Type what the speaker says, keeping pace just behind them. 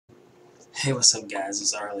Hey, what's up guys,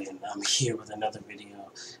 it's Arlie and I'm here with another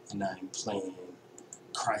video and I'm playing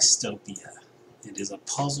Krystopia. It is a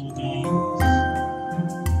puzzle game.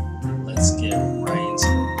 Let's get right into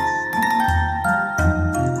it.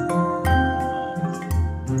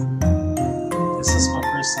 This is my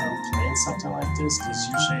first time playing something like this because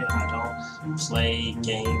usually I don't play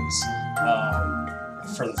games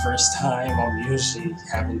for the first time. I'm usually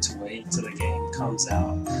having to wait till the game comes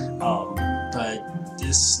out. But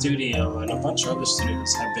this studio and a bunch of other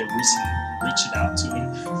studios have been reaching out to me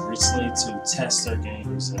recently to test their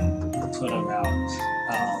games and put them out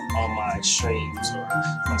on my streams or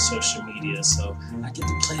on social media. So I get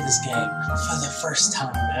to play this game for the first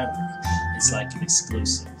time ever. It's like an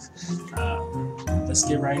exclusive. Let's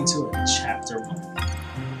get right into it. Chapter 1.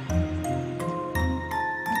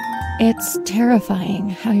 It's terrifying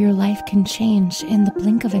how your life can change in the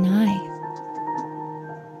blink of an eye.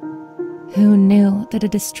 Who knew that a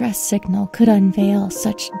distress signal could unveil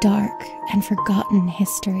such dark and forgotten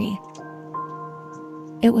history?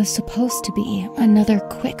 It was supposed to be another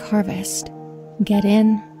quick harvest. Get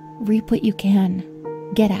in, reap what you can,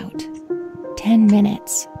 get out. 10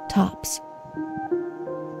 minutes, tops.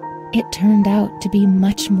 It turned out to be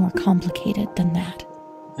much more complicated than that.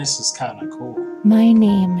 This is kind of cool. My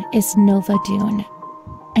name is Nova Dune,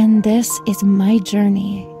 and this is my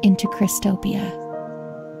journey into Krystopia.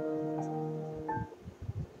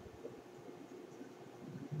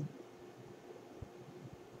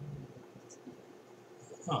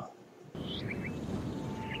 Huh.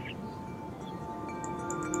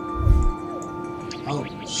 Oh,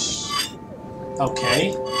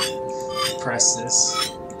 okay. Press this.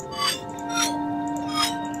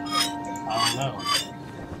 Oh no.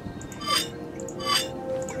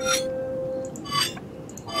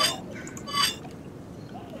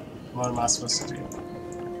 What am I supposed to do?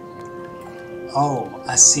 Oh,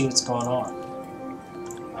 I see what's going on.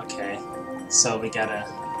 Okay, so we gotta...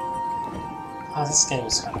 Oh, this game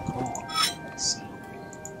is kind of cool. So,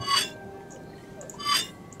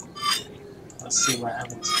 let's see what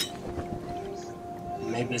happens.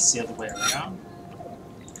 Maybe it's the other way around.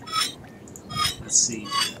 Let's see.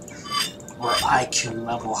 We're IQ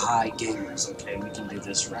level high gamers. Okay, we can do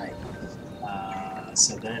this right.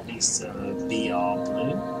 So that needs to be all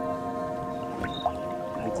blue.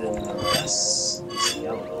 And then the rest is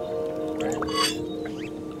yellow, right?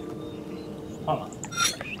 Huh.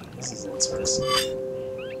 This is interesting.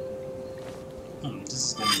 This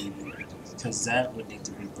is gonna be weird. Because that would need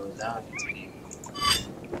to be blue. That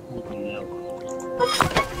would be yellow.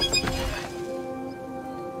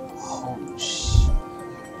 Holy shit.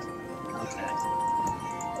 Okay.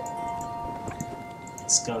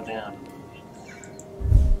 Let's go down.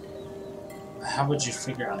 How would you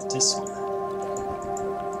figure out this one?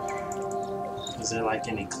 Is there like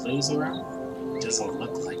any clues around? Doesn't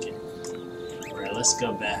look like it. Alright, let's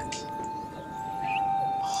go back.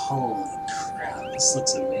 Holy crap, this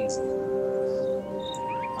looks amazing.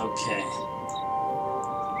 Okay.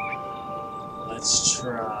 Let's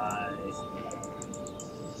try...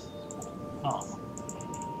 Oh.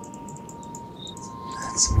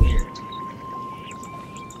 That's weird.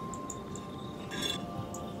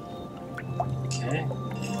 Okay.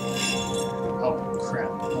 Oh, crap.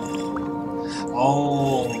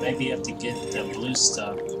 Oh, maybe you have to get the blue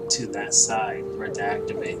stuff to that side for it to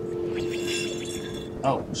activate.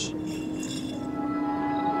 Oh, shit.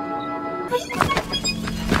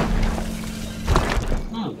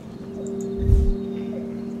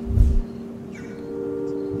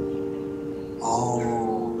 Oh.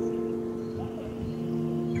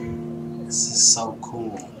 This is so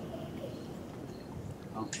cool.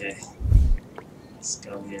 Okay. Let's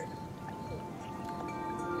go here.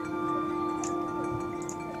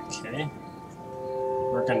 Okay.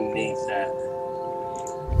 We're gonna need that.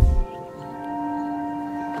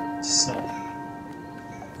 So,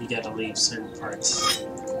 you gotta leave certain parts.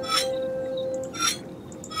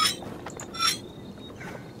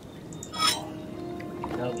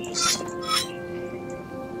 You know these two.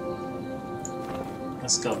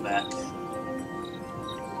 Let's go back.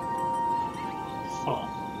 Huh.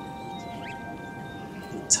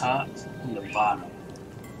 The top and the bottom.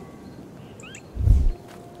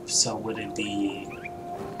 So would it be,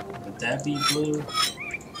 would that be blue?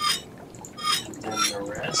 And then the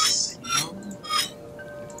rest, yellow?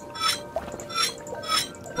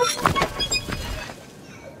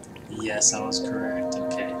 Yes, I was correct,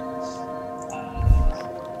 okay.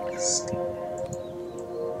 Let's go.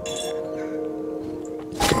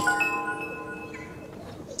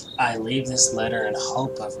 I leave this letter in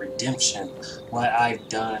hope of redemption. What I've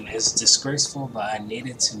done is disgraceful, but I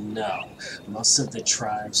needed to know. Most of the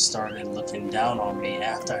tribes started looking down on me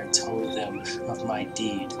after I told them of my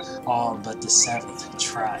deed, all but the 7th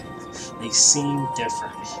tribe. They seemed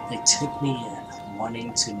different. They took me in,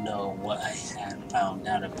 wanting to know what I had found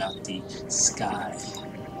out about the sky.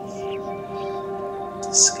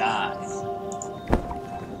 The sky.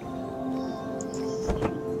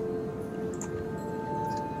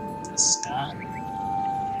 The sky.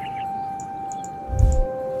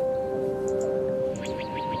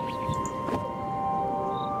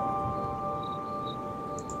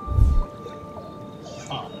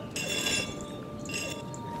 Huh.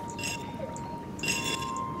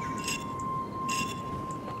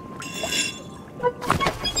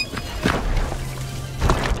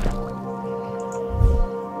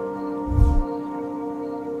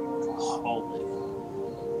 Holy.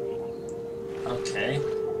 Okay.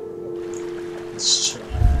 Let's try.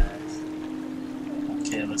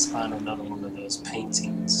 Okay, let's find another one of those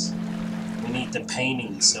paintings. We need the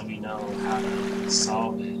painting so we know how to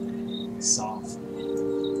solve it. Solve.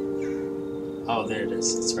 Oh, there it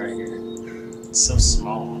is. It's right here. It's so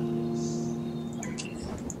small. Okay.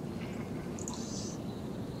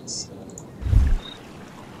 So.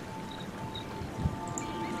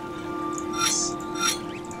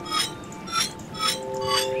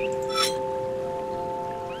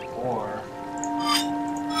 Or.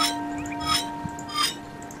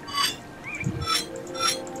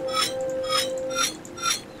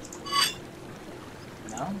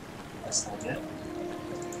 No? That's not it.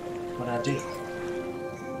 What'd I do?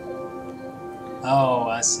 Oh,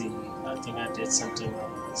 I see. I think I did something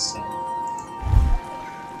wrong. So.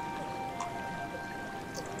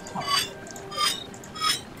 Huh.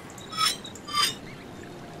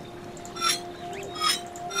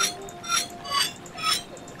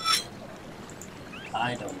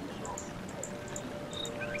 I don't know.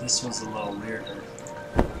 This was a little weirder.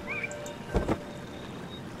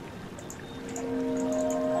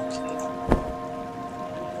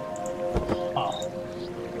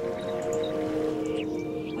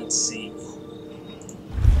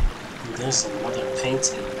 There's another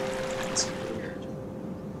painting. It's weird.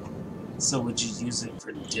 So would you use it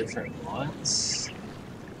for different ones?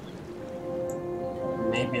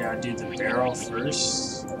 Maybe I'll do the barrel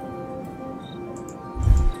first.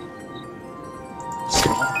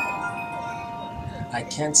 I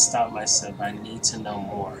can't stop myself. I need to know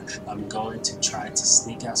more. I'm going to try to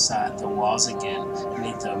sneak outside the walls again.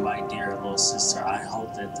 Nita, my dear little sister, I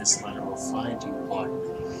hope that this letter will find you one.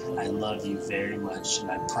 I love you very much,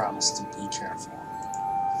 and I promise to be careful.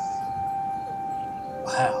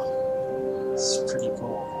 Wow, this is pretty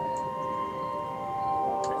cool.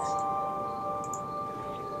 Okay.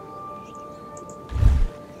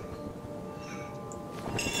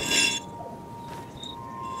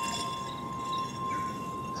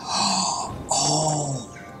 Oh.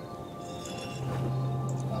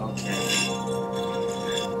 Okay.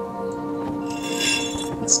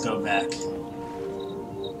 Let's go back.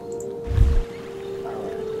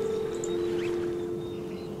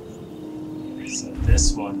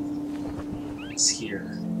 This one is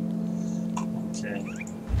here. Okay.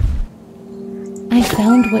 I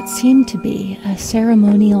found what seemed to be a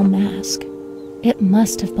ceremonial mask. It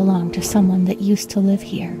must have belonged to someone that used to live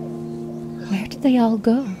here. Where did they all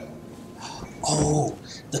go? Oh,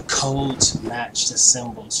 the codes match the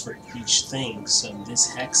symbols for each thing, so this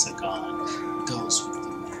hexagon goes with the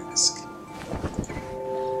mask.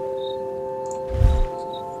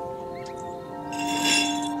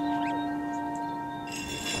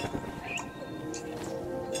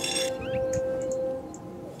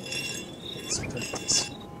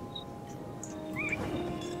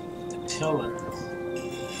 Pillar.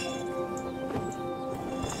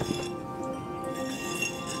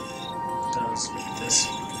 Goes with this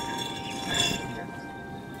one here.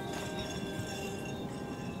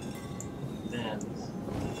 Then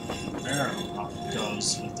the barrel goes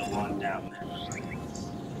with the one down there.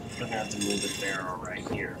 We're gonna have to move the barrel right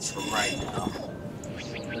here for right now.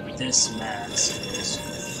 But this mask goes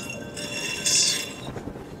with this.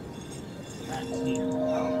 Right here.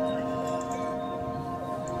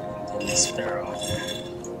 This barrel.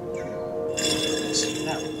 So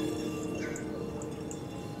that one.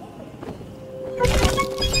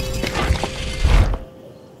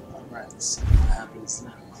 Alright, let's see what happens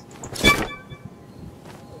now.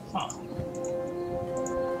 Huh.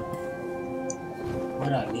 What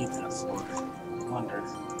do I need that for? I wonder.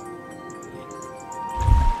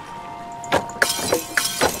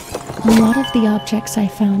 A lot of the objects I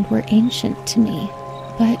found were ancient to me,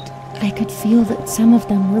 but I could feel that some of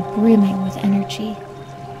them were brimming with energy.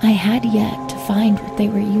 I had yet to find what they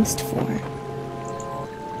were used for.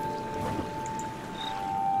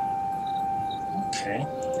 Okay.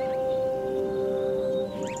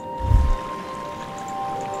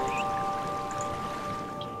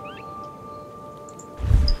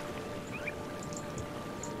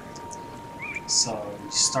 So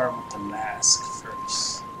you start with the mask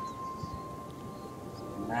first.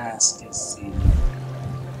 The mask is the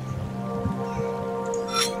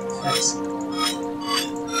hexagon.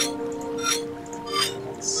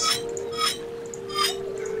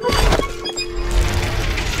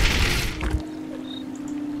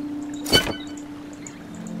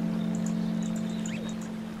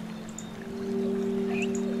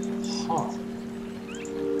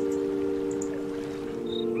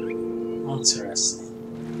 Interesting.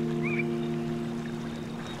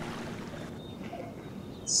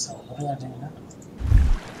 So what do I do now?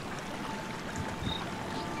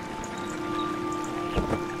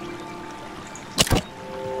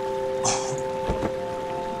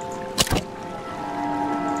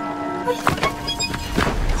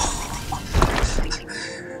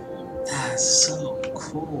 That's so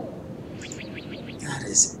cool. That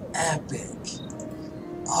is epic.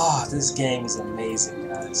 Oh, this game is amazing,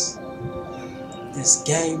 guys. This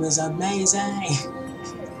game is amazing!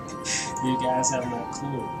 You guys have no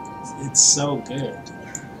clue. It's so good.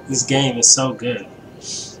 This game is so good.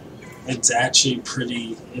 It's actually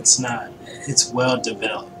pretty, it's well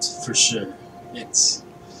developed, for sure. It's,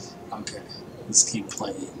 okay, let's keep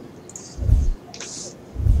playing.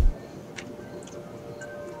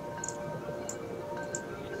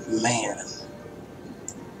 Man.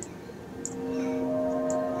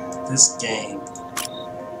 This game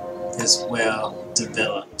is well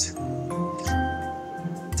developed.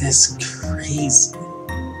 This crazy.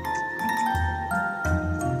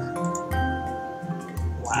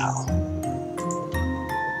 Wow.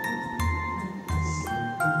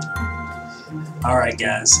 Alright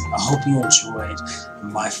guys, I hope you enjoyed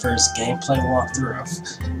my first gameplay walkthrough of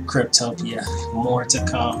Krystopia. More to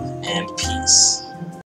come, and peace.